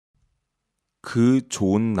그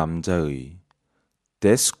좋은 남자의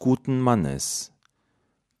des guten Mannes,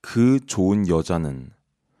 그 좋은 여자는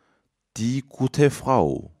die gute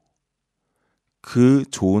Frau, 그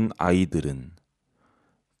좋은 아이들은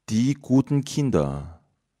die guten Kinder,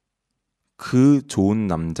 그 좋은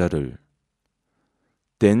남자를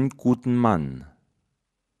den guten Mann,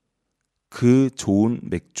 그 좋은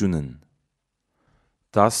맥주는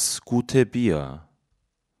das gute Bier,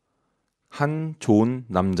 한 좋은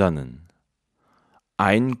남자는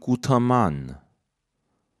ein guter Mann,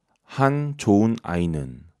 한 좋은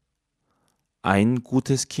아이는 ein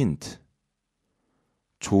gutes Kind,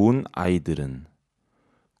 좋은 아이들은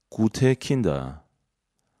gute Kinder,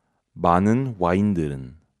 많은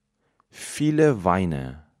와인들은 viele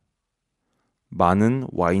Weine, 많은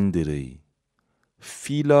와인들의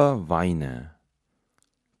viele Weine,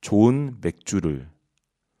 좋은 맥주를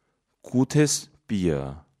gutes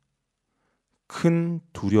Bier, 큰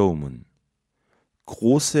두려움은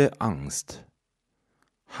große Angst,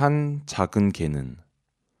 한 작은 개는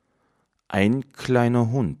ein kleiner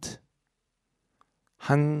Hund,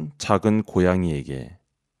 한 작은 고양이에게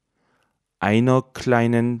einer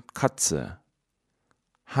kleinen Katze,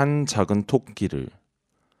 한 작은 토끼를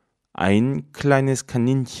ein kleines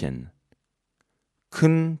Kaninchen,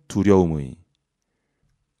 큰 두려움의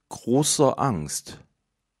große Angst,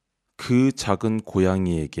 그 작은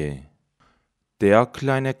고양이에게 der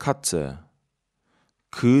kleine Katze,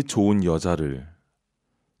 그 좋은 여자를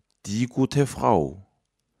die gute Frau,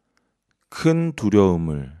 큰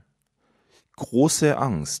두려움을 große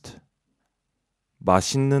Angst,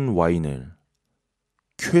 맛있는 와인을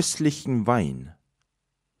köstlichen Wein,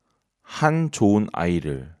 한 좋은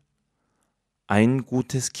아이를 ein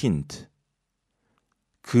gutes Kind,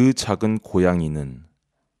 그 작은 고양이는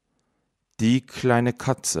die kleine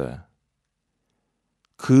Katze,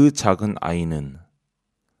 그 작은 아이는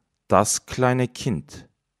das kleine Kind,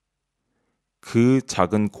 그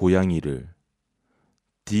작은 고양이를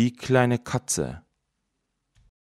die kleine Katze,